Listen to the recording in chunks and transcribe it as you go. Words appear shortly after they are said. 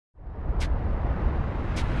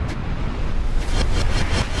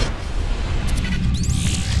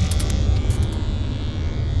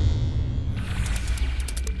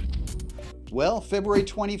Well, February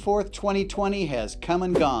 24th, 2020 has come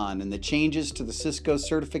and gone, and the changes to the Cisco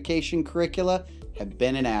certification curricula have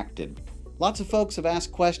been enacted. Lots of folks have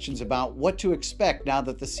asked questions about what to expect now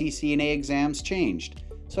that the CCNA exams changed.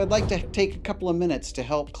 So I'd like to take a couple of minutes to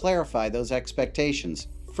help clarify those expectations.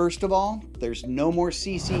 First of all, there's no more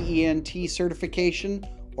CCENT certification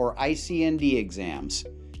or ICND exams.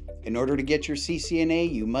 In order to get your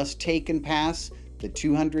CCNA, you must take and pass the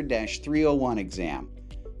 200-301 exam.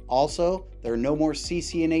 Also, there are no more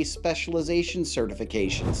CCNA specialization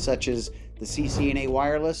certifications, such as the CCNA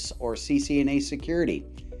Wireless or CCNA Security.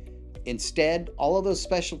 Instead, all of those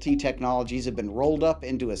specialty technologies have been rolled up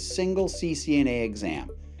into a single CCNA exam.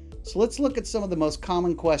 So let's look at some of the most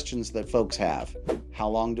common questions that folks have. How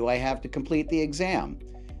long do I have to complete the exam?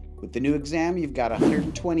 With the new exam, you've got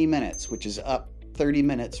 120 minutes, which is up 30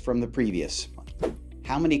 minutes from the previous one.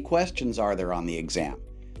 How many questions are there on the exam?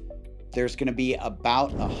 There's going to be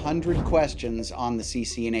about 100 questions on the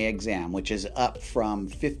CCNA exam, which is up from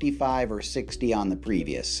 55 or 60 on the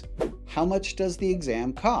previous. How much does the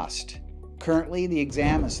exam cost? Currently, the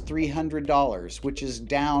exam is $300, which is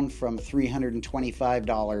down from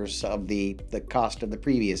 $325 of the cost of the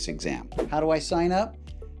previous exam. How do I sign up?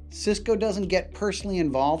 Cisco doesn't get personally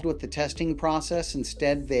involved with the testing process.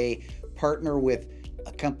 Instead, they partner with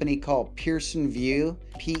a company called Pearson VUE,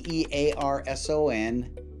 Pearson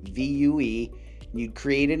VUE. You'd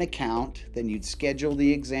create an account, then you'd schedule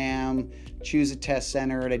the exam, choose a test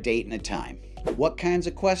center at a date and a time. What kinds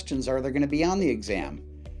of questions are there going to be on the exam?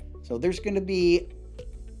 So there's going to be,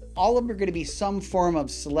 all of them are going to be some form of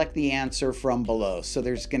select the answer from below. So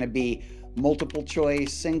there's going to be multiple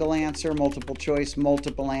choice, single answer, multiple choice,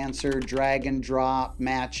 multiple answer, drag and drop,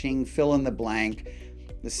 matching, fill in the blank.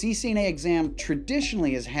 The CCNA exam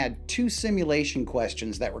traditionally has had two simulation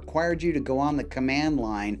questions that required you to go on the command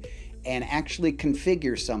line and actually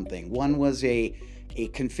configure something. One was a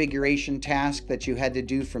configuration task that you had to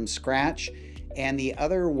do from scratch, and the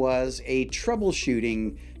other was a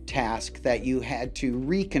troubleshooting task that you had to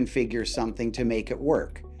reconfigure something to make it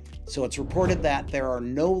work. So it's reported that there are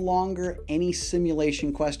no longer any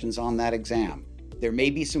simulation questions on that exam. There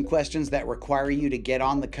may be some questions that require you to get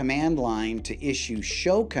on the command line to issue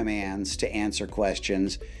show commands to answer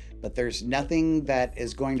questions, but there's nothing that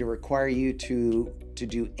is going to require you to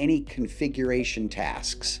do any configuration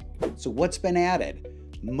tasks. So what's been added?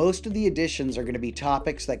 Most of the additions are going to be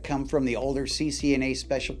topics that come from the older CCNA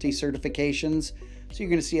specialty certifications. So you're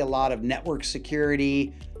going to see a lot of network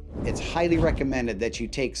security. It's highly recommended that you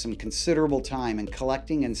take some considerable time in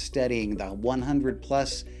collecting and studying the 100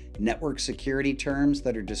 plus network security terms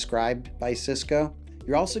that are described by Cisco.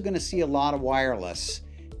 You're also going to see a lot of wireless.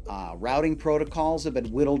 Routing protocols have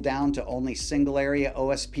been whittled down to only single area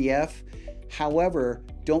OSPF. However,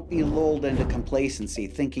 don't be lulled into complacency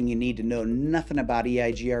thinking you need to know nothing about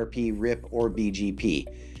EIGRP, RIP, or BGP.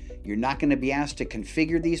 You're not going to be asked to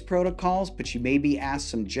configure these protocols, but you may be asked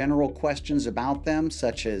some general questions about them,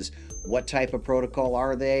 such as what type of protocol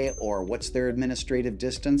are they, or what's their administrative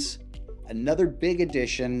distance. Another big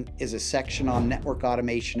addition is a section on network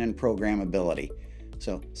automation and programmability.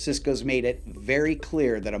 So Cisco's made it very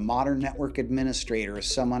clear that a modern network administrator is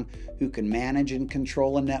someone who can manage and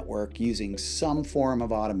control a network using some form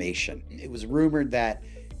of automation. It was rumored that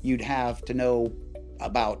you'd have to know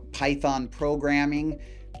about Python programming,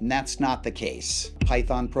 and that's not the case.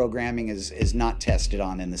 Python programming is not tested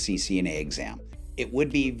on in the CCNA exam. It would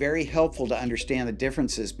be very helpful to understand the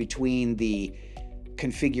differences between the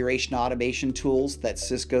configuration automation tools that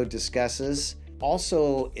Cisco discusses.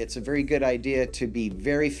 Also, it's a very good idea to be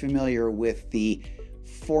very familiar with the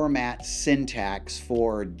format syntax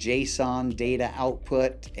for JSON data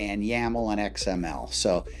output and YAML and XML.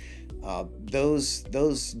 So those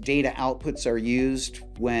data outputs are used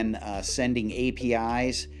when sending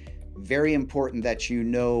APIs. Very important that you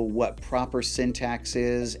know what proper syntax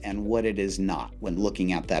is and what it is not when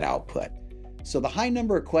looking at that output. So the high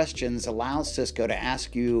number of questions allows Cisco to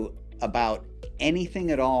ask you about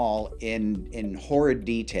anything at all in horrid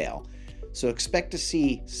detail. So expect to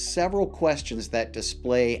see several questions that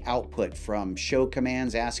display output from show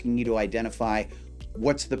commands asking you to identify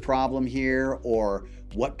what's the problem here or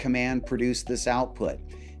what command produced this output.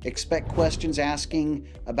 Expect questions asking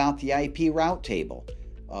about the IP route table.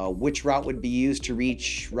 Which route would be used to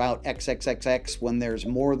reach route XXXX when there's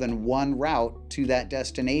more than one route to that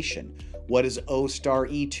destination? What does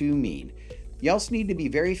O*E2 mean? You also need to be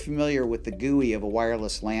very familiar with the GUI of a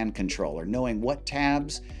wireless LAN controller, knowing what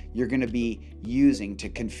tabs you're going to be using to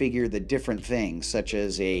configure the different things, such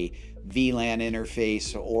as a VLAN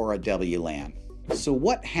interface or a WLAN. So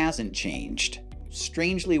what hasn't changed?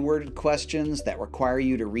 strangely worded questions that require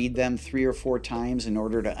you to read them 3 or 4 times in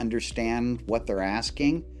order to understand what they're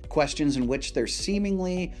asking. Questions in which there's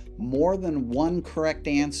seemingly more than one correct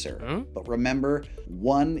answer, but remember,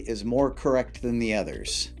 one is more correct than the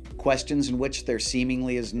others. Questions in which there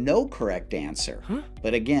seemingly is no correct answer,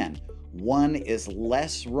 but again, one is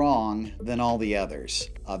less wrong than all the others.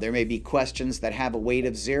 There may be questions that have a weight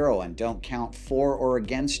of 0 and don't count for or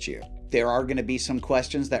against you. There are going to be some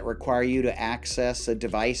questions that require you to access a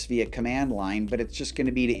device via command line, but it's just going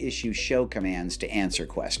to be to issue show commands to answer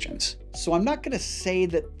questions. So I'm not going to say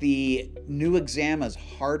that the new exam is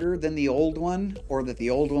harder than the old one, or that the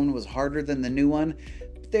old one was harder than the new one.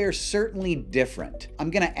 They're certainly different. I'm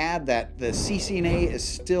going to add that the CCNA is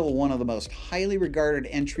still one of the most highly regarded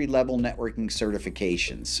entry-level networking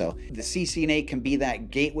certifications. So the CCNA can be that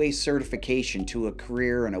gateway certification to a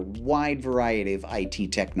career in a wide variety of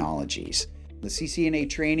IT technologies. The CCNA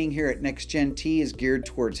training here at NextGen-T is geared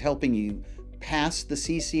towards helping you pass the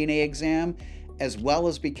CCNA exam, as well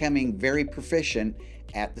as becoming very proficient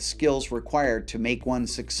at the skills required to make one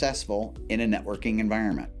successful in a networking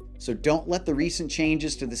environment. So don't let the recent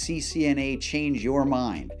changes to the CCNA change your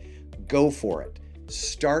mind. Go for it.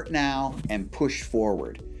 Start now and push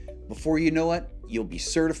forward. Before you know it, you'll be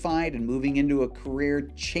certified and moving into a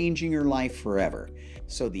career changing your life forever.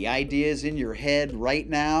 So the idea is in your head right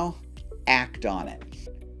now, act on it.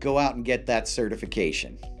 Go out and get that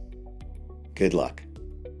certification. Good luck.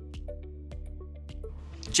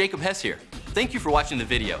 Jacob Hess here. Thank you for watching the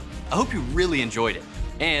video. I hope you really enjoyed it.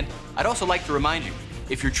 And I'd also like to remind you,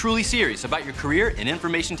 if you're truly serious about your career in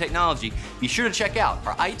information technology, be sure to check out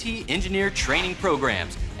our IT engineer training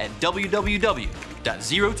programs at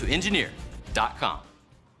www.zerotoengineer.com.